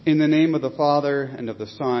In the name of the Father, and of the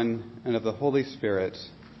Son, and of the Holy Spirit.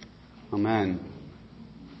 Amen.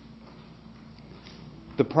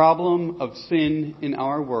 The problem of sin in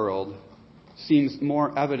our world seems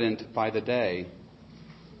more evident by the day.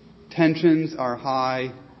 Tensions are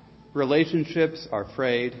high, relationships are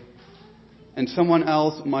frayed, and someone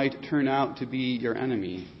else might turn out to be your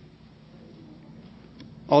enemy.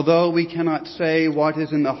 Although we cannot say what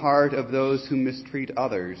is in the heart of those who mistreat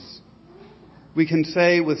others, we can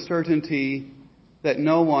say with certainty that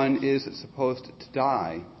no one is supposed to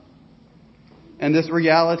die. And this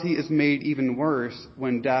reality is made even worse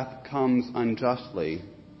when death comes unjustly.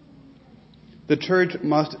 The Church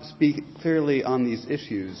must speak clearly on these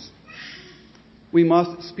issues. We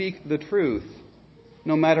must speak the truth,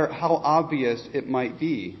 no matter how obvious it might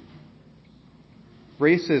be.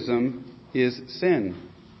 Racism is sin.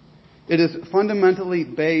 It is fundamentally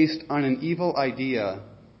based on an evil idea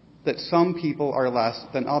that some people are less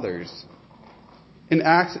than others. In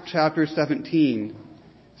Acts chapter 17,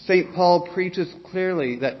 St. Paul preaches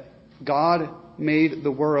clearly that God made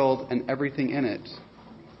the world and everything in it,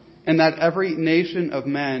 and that every nation of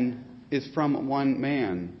men is from one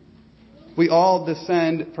man. We all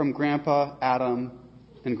descend from Grandpa Adam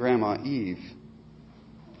and Grandma Eve.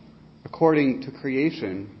 According to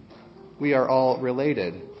creation, we are all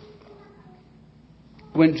related.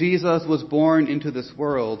 When Jesus was born into this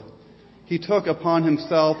world, he took upon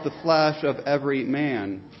himself the flesh of every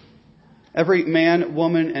man. Every man,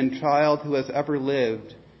 woman, and child who has ever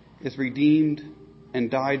lived is redeemed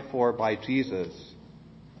and died for by Jesus,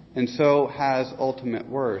 and so has ultimate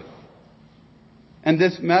worth. And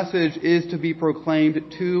this message is to be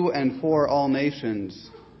proclaimed to and for all nations,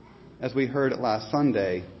 as we heard last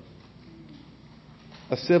Sunday.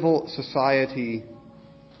 A civil society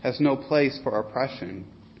has no place for oppression,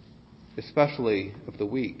 especially of the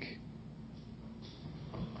weak.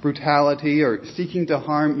 Brutality or seeking to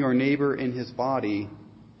harm your neighbor in his body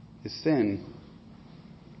is sin.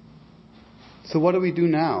 So what do we do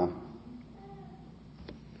now?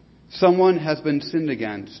 Someone has been sinned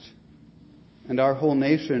against, and our whole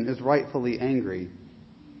nation is rightfully angry.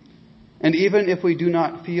 And even if we do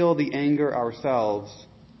not feel the anger ourselves,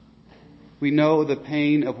 we know the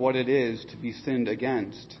pain of what it is to be sinned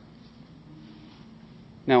against.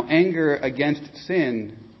 Now, anger against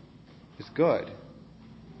sin is good.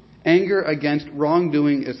 Anger against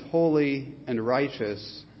wrongdoing is holy and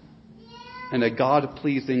righteous and a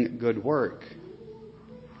God-pleasing good work.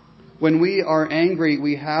 When we are angry,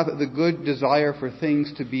 we have the good desire for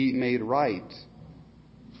things to be made right.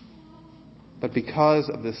 But because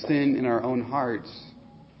of the sin in our own hearts,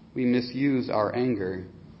 we misuse our anger.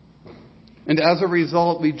 And as a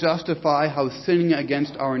result, we justify how sinning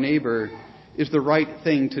against our neighbor is the right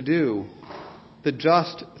thing to do, the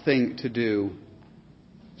just thing to do.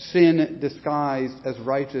 Sin disguised as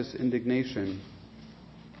righteous indignation.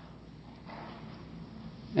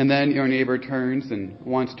 And then your neighbor turns and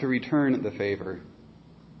wants to return the favor.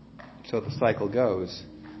 So the cycle goes.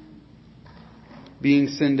 Being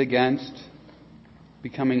sinned against,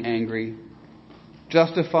 becoming angry,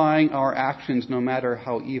 justifying our actions no matter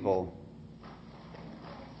how evil.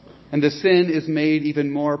 And the sin is made even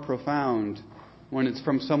more profound when it's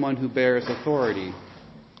from someone who bears authority.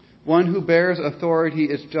 One who bears authority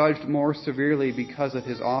is judged more severely because of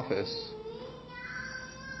his office.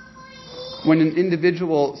 When an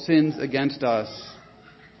individual sins against us,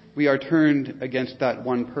 we are turned against that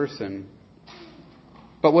one person.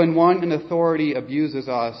 But when one in authority abuses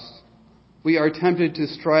us, we are tempted to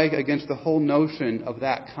strike against the whole notion of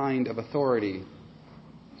that kind of authority.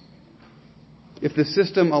 If the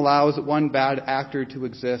system allows one bad actor to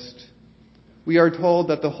exist, we are told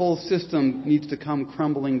that the whole system needs to come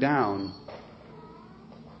crumbling down.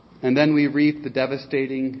 And then we reap the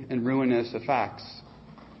devastating and ruinous effects.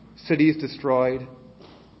 Cities destroyed,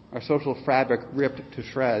 our social fabric ripped to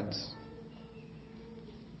shreds.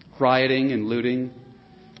 Rioting and looting,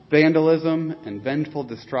 vandalism and vengeful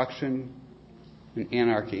destruction and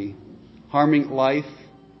anarchy, harming life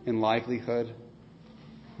and livelihood.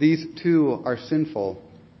 These too are sinful.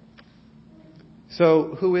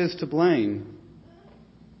 So who is to blame?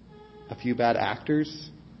 A few bad actors?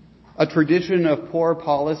 A tradition of poor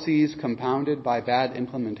policies compounded by bad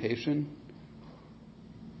implementation?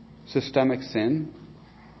 Systemic sin?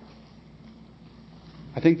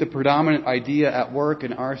 I think the predominant idea at work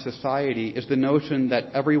in our society is the notion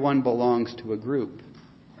that everyone belongs to a group,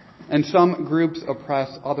 and some groups oppress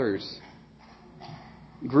others.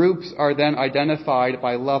 Groups are then identified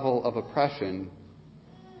by level of oppression,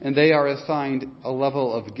 and they are assigned a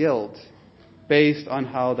level of guilt based on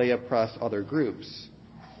how they oppress other groups.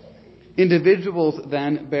 Individuals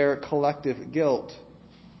then bear collective guilt,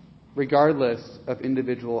 regardless of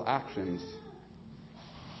individual actions.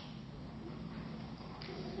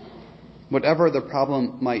 Whatever the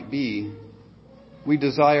problem might be, we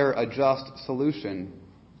desire a just solution.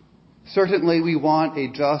 Certainly we want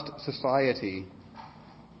a just society.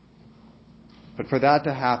 But for that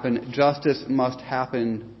to happen, justice must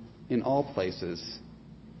happen in all places.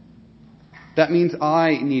 That means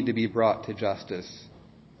I need to be brought to justice.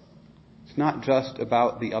 It's not just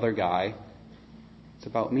about the other guy. It's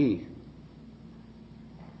about me.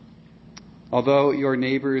 Although your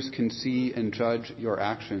neighbors can see and judge your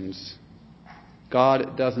actions,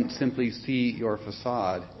 God doesn't simply see your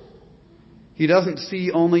facade. He doesn't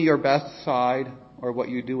see only your best side or what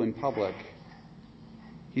you do in public.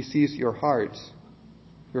 He sees your heart,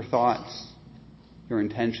 your thoughts, your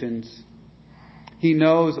intentions. He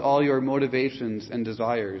knows all your motivations and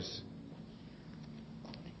desires,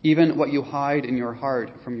 even what you hide in your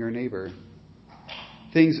heart from your neighbor,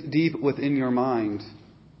 things deep within your mind.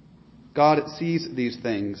 God sees these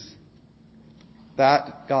things.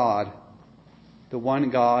 That God, the one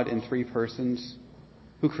God in three persons,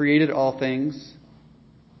 who created all things,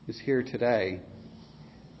 is here today,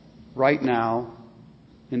 right now,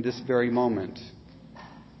 in this very moment.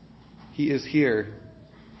 He is here,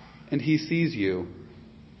 and He sees you.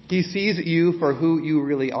 He sees you for who you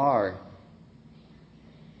really are.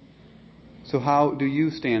 So how do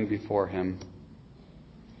you stand before Him?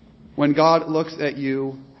 When God looks at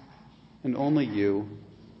you, and only you,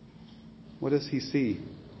 what does He see?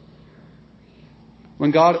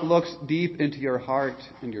 When God looks deep into your heart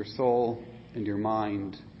and your soul and your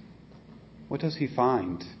mind, what does He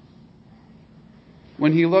find?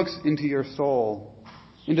 When He looks into your soul,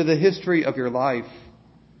 into the history of your life,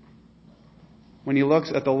 when He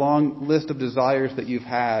looks at the long list of desires that you've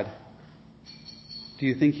had, do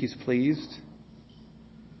you think He's pleased?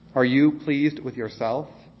 Are you pleased with yourself?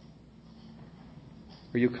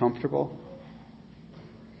 Are you comfortable?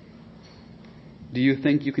 Do you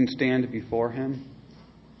think you can stand before Him?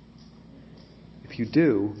 If you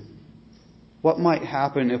do, what might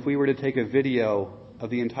happen if we were to take a video of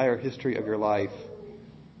the entire history of your life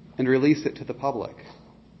and release it to the public?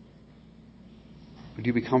 Would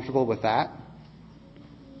you be comfortable with that?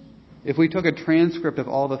 If we took a transcript of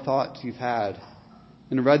all the thoughts you've had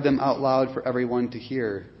and read them out loud for everyone to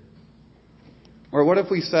hear? Or what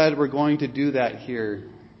if we said we're going to do that here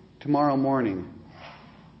tomorrow morning?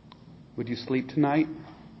 Would you sleep tonight?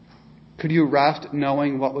 Could you rest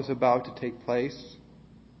knowing what was about to take place?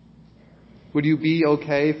 Would you be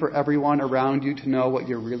okay for everyone around you to know what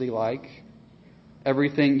you're really like?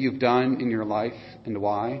 Everything you've done in your life and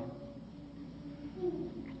why?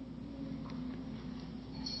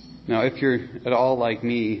 Now, if you're at all like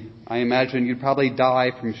me, I imagine you'd probably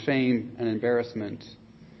die from shame and embarrassment.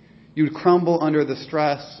 You'd crumble under the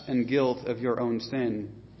stress and guilt of your own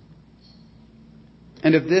sin.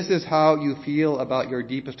 And if this is how you feel about your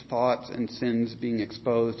deepest thoughts and sins being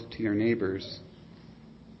exposed to your neighbors,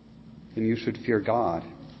 then you should fear God.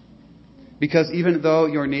 Because even though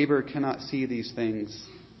your neighbor cannot see these things,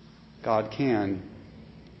 God can.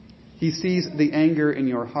 He sees the anger in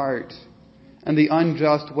your heart and the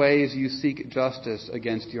unjust ways you seek justice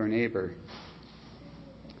against your neighbor.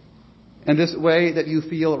 And this way that you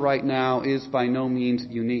feel right now is by no means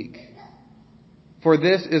unique. For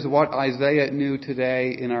this is what Isaiah knew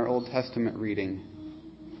today in our Old Testament reading.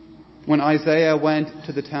 When Isaiah went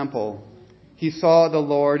to the temple, he saw the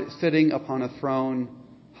Lord sitting upon a throne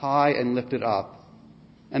high and lifted up,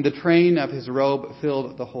 and the train of His robe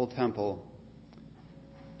filled the whole temple.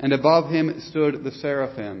 And above Him stood the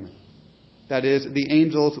seraphim, that is, the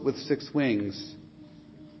angels with 6 wings.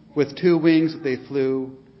 With 2 wings they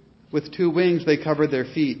flew, with 2 wings they covered their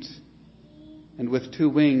feet, and with 2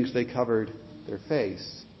 wings they covered their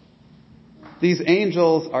face. These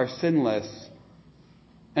angels are sinless,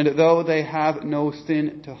 and though they have no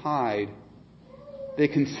sin to hide, they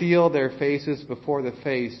conceal their faces before the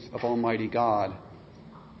face of Almighty God.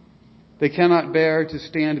 They cannot bear to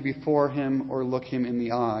stand before Him or look Him in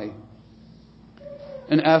the eye.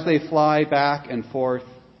 And as they fly back and forth,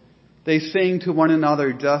 they sing to one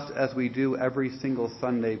another just as we do every single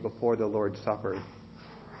Sunday before the Lord's Supper.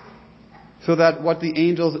 So that what the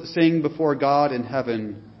angels sing before God in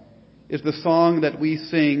heaven is the song that we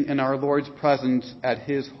sing in our Lord's presence at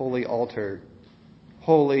His holy altar.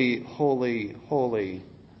 Holy, holy, holy.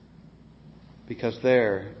 Because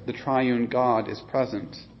there, the triune God is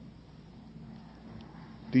present.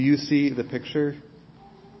 Do you see the picture?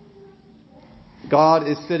 God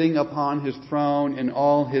is sitting upon His throne in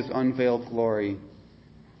all His unveiled glory.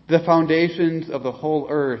 The foundations of the whole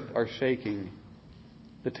earth are shaking.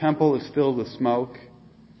 The temple is filled with smoke,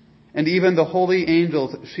 and even the holy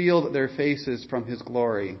angels shield their faces from his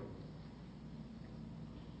glory.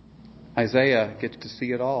 Isaiah gets to see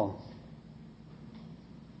it all.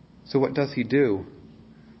 So what does he do?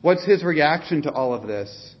 What's his reaction to all of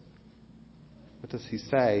this? What does he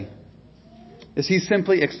say? Is he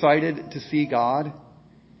simply excited to see God?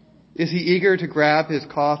 Is he eager to grab his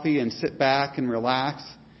coffee and sit back and relax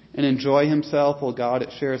and enjoy himself while God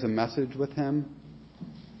shares a message with him?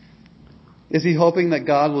 Is he hoping that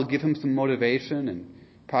God will give him some motivation and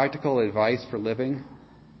practical advice for living?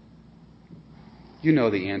 You know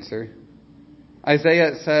the answer.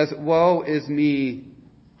 Isaiah says, "Woe is me,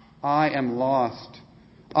 I am lost.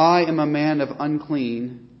 I am a man of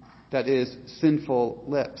unclean, that is, sinful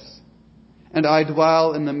lips. And I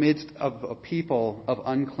dwell in the midst of a people of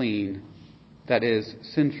unclean, that is,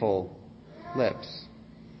 sinful lips.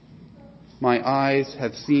 My eyes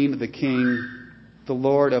have seen the King, the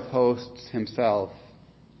Lord of hosts himself."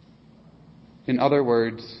 In other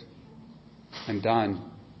words, I'm done.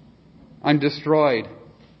 I'm destroyed.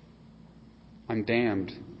 I'm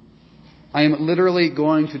damned. I am literally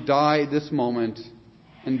going to die this moment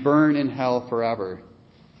and burn in hell forever.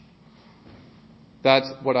 That's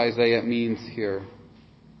what Isaiah means here.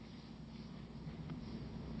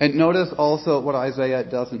 And notice also what Isaiah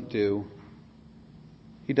doesn't do.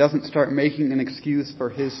 He doesn't start making an excuse for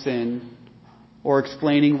his sin or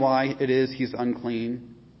explaining why it is he's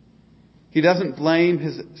unclean. He doesn't blame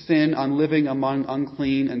his sin on living among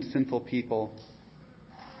unclean and sinful people.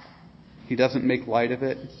 He doesn't make light of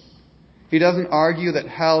it. He doesn't argue that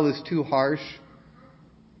hell is too harsh.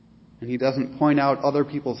 And he doesn't point out other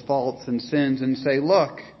people's faults and sins and say,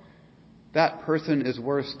 "Look, that person is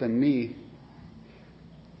worse than me."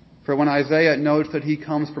 For when Isaiah notes that he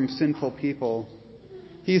comes from sinful people,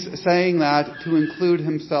 he's saying that to include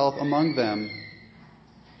himself among them.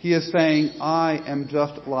 He is saying, "I am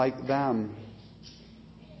just like them."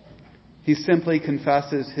 He simply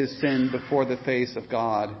confesses his sin before the face of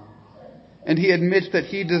God. And he admits that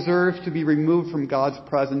he deserves to be removed from God's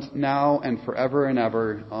presence now and forever and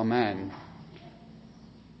ever. Amen.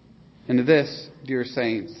 And this, dear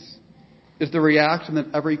saints, is the reaction that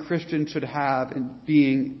every Christian should have in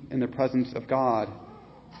being in the presence of God.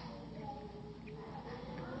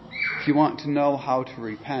 If you want to know how to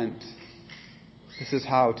repent, this is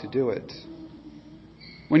how to do it.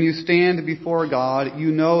 When you stand before God,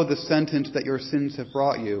 you know the sentence that your sins have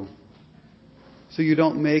brought you. So you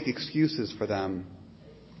don't make excuses for them.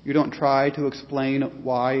 You don't try to explain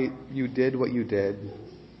why you did what you did.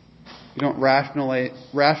 You don't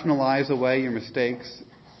rationalize away your mistakes.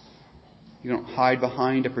 You don't hide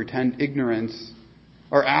behind a pretend ignorance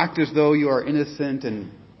or act as though you are innocent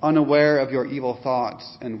and unaware of your evil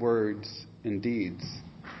thoughts and words and deeds.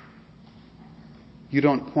 You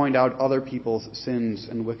don't point out other people's sins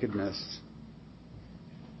and wickedness.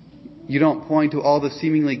 You don't point to all the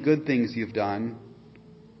seemingly good things you've done.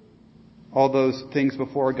 All those things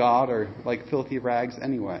before God are like filthy rags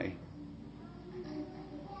anyway.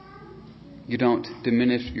 You don't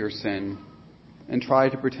diminish your sin and try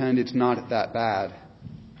to pretend it's not that bad.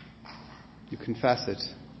 You confess it.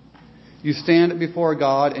 You stand before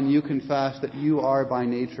God and you confess that you are by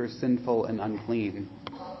nature sinful and unclean.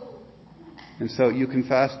 And so you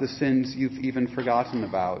confess the sins you've even forgotten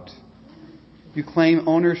about. You claim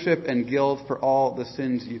ownership and guilt for all the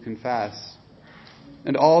sins you confess,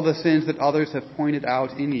 and all the sins that others have pointed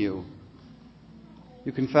out in you.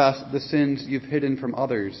 You confess the sins you've hidden from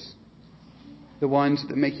others, the ones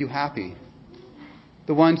that make you happy,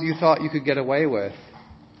 the ones you thought you could get away with,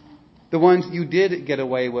 the ones you did get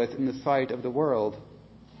away with in the sight of the world,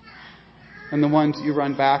 and the ones you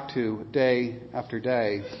run back to day after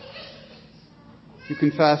day. You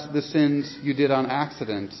confess the sins you did on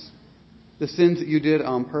accident, the sins that you did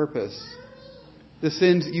on purpose, the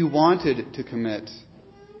sins you wanted to commit,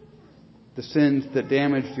 the sins that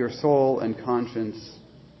damaged your soul and conscience,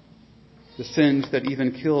 the sins that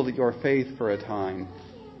even killed your faith for a time.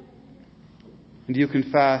 And you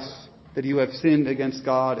confess that you have sinned against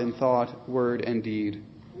God in thought, word, and deed,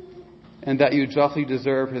 and that you justly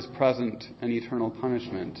deserve His present and eternal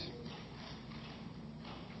punishment.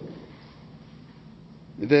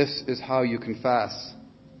 This is how you confess.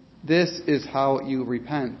 This is how you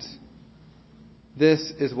repent.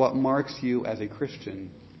 This is what marks you as a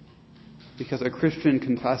Christian, because a Christian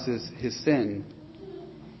confesses his sin.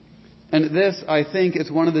 And this, I think,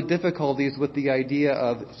 is one of the difficulties with the idea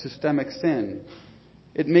of systemic sin.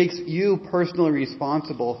 It makes you personally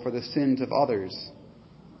responsible for the sins of others.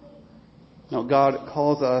 Now, God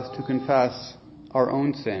calls us to confess our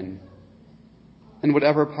own sin, and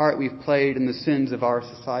whatever part we've played in the sins of our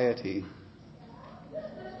society.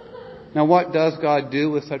 Now, what does God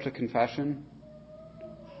do with such a confession?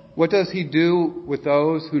 What does He do with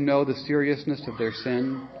those who know the seriousness of their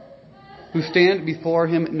sin, who stand before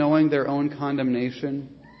Him knowing their own condemnation,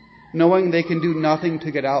 knowing they can do nothing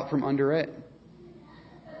to get out from under it,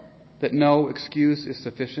 that no excuse is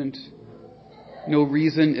sufficient, no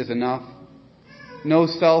reason is enough, no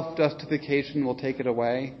self-justification will take it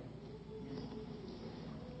away?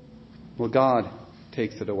 Well, God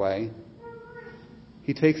takes it away.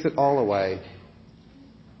 He takes it all away.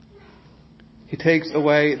 He takes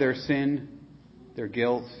away their sin, their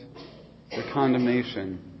guilt, their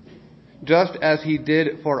condemnation, just as He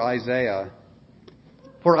did for Isaiah.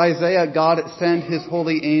 For Isaiah, God sent His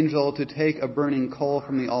holy angel to take a burning coal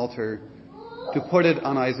from the altar, to put it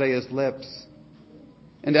on Isaiah's lips.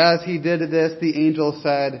 And as he did this, the angel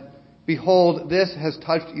said, "Behold, this has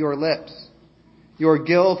touched your lips. Your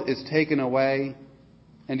guilt is taken away,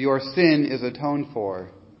 and your sin is atoned for."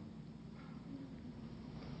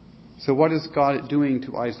 So what is God doing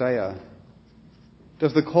to Isaiah?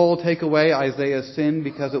 Does the coal take away Isaiah's sin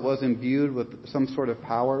because it was imbued with some sort of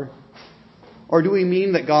power? Or do we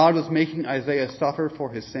mean that God was making Isaiah suffer for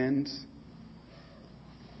his sins?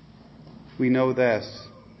 We know this.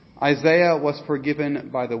 Isaiah was forgiven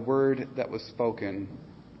by the word that was spoken.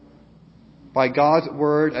 By God's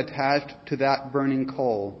word attached to that burning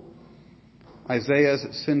coal, Isaiah's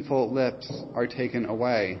sinful lips are taken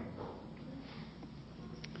away.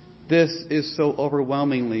 This is so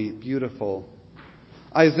overwhelmingly beautiful.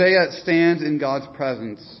 Isaiah stands in God's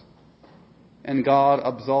presence, and God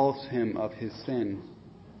absolves him of his sin.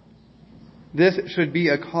 This should be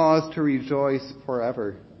a cause to rejoice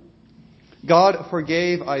forever. God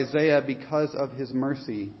forgave Isaiah because of His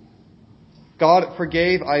mercy. God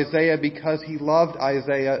forgave Isaiah because He loved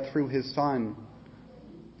Isaiah through His Son.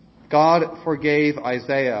 God forgave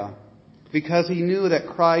Isaiah because He knew that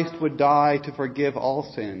Christ would die to forgive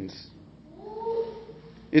all sins.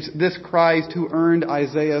 It's this Christ who earned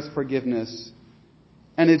Isaiah's forgiveness.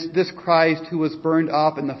 And it's this Christ who was burned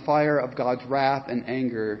up in the fire of God's wrath and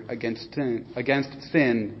anger against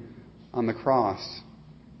sin on the cross.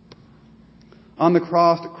 On the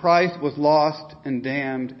cross, Christ was lost and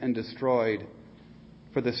damned and destroyed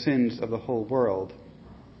for the sins of the whole world.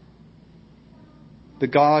 The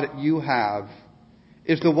God you have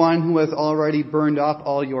is the one who has already burned up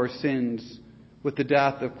all your sins with the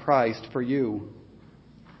death of Christ for you.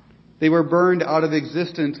 They were burned out of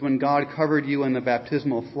existence when God covered you in the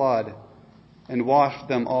baptismal flood and washed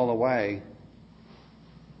them all away.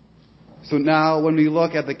 So now, when we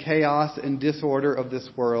look at the chaos and disorder of this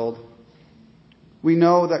world, we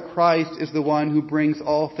know that Christ is the one who brings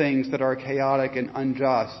all things that are chaotic and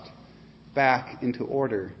unjust back into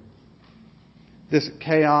order. This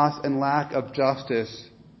chaos and lack of justice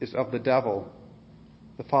is of the devil,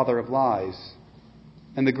 the father of lies,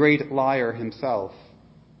 and the great liar himself.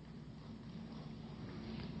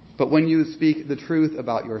 But when you speak the truth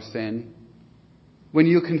about your sin, when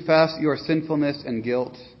you confess your sinfulness and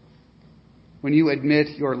guilt, when you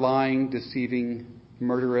admit your lying, deceiving,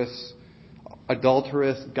 murderous,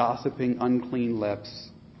 adulterous, gossiping, unclean lips,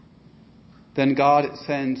 then God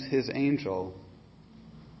sends His angel,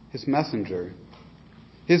 His messenger,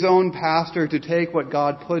 His own pastor to take what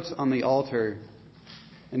God puts on the altar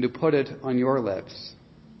and to put it on your lips,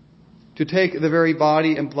 to take the very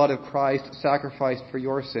body and blood of Christ sacrificed for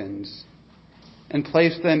your sins and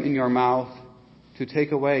place them in your mouth to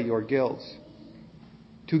take away your guilt,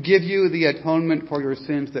 to give you the atonement for your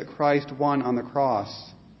sins that Christ won on the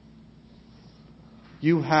cross.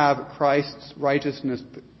 You have Christ's righteousness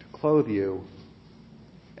to clothe you,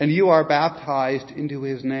 and you are baptized into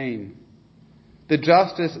His name. The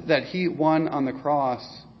justice that He won on the cross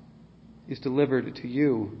is delivered to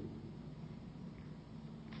you.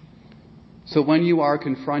 So when you are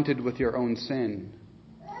confronted with your own sin,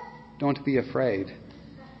 don't be afraid.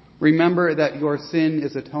 Remember that your sin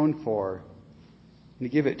is atoned for, and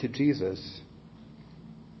give it to Jesus.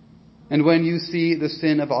 And when you see the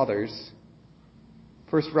sin of others,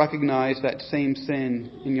 first recognize that same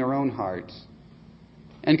sin in your own hearts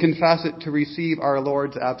and confess it to receive our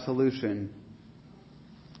Lord's absolution.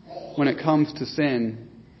 When it comes to sin,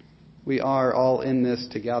 we are all in this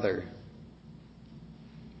together.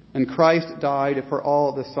 And Christ died for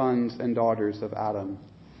all the sons and daughters of Adam.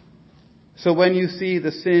 So when you see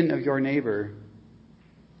the sin of your neighbor,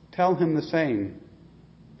 tell him the same,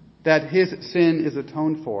 that his sin is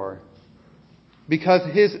atoned for, because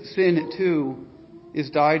his sin too is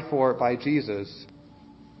died for by Jesus.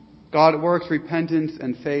 God works repentance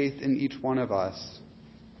and faith in each one of us.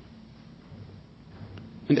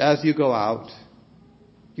 And as you go out,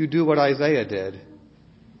 you do what Isaiah did.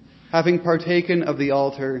 Having partaken of the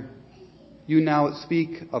altar, you now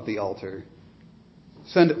speak of the altar.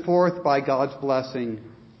 Sent forth by God's blessing,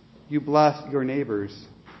 you bless your neighbors.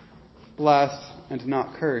 Bless and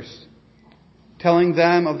not curse, telling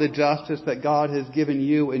them of the justice that God has given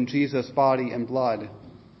you in Jesus' body and blood.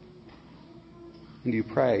 And you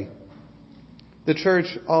pray. The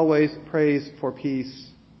church always prays for peace,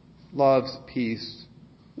 loves peace,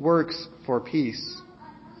 works for peace.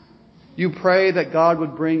 You pray that God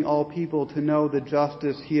would bring all people to know the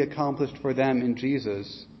justice he accomplished for them in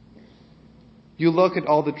Jesus. You look at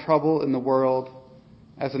all the trouble in the world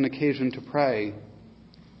as an occasion to pray,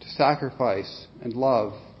 to sacrifice and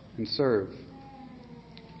love and serve.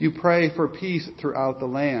 You pray for peace throughout the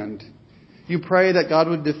land. You pray that God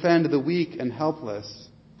would defend the weak and helpless,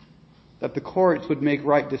 that the courts would make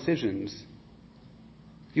right decisions.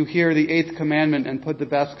 You hear the 8th commandment and put the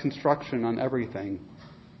best construction on everything.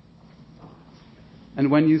 And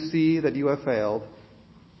when you see that you have failed,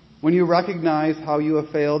 when you recognize how you have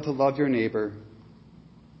failed to love your neighbor,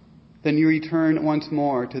 then you return once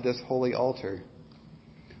more to this holy altar,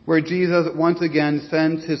 where Jesus once again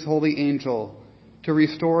sends his holy angel to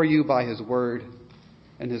restore you by his word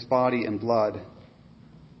and his body and blood.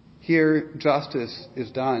 Here, justice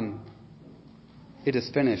is done. It is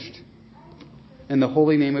finished. In the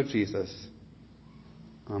holy name of Jesus.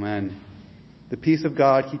 Amen. The peace of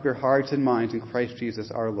God keep your hearts and minds in Christ Jesus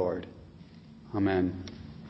our Lord. Amen.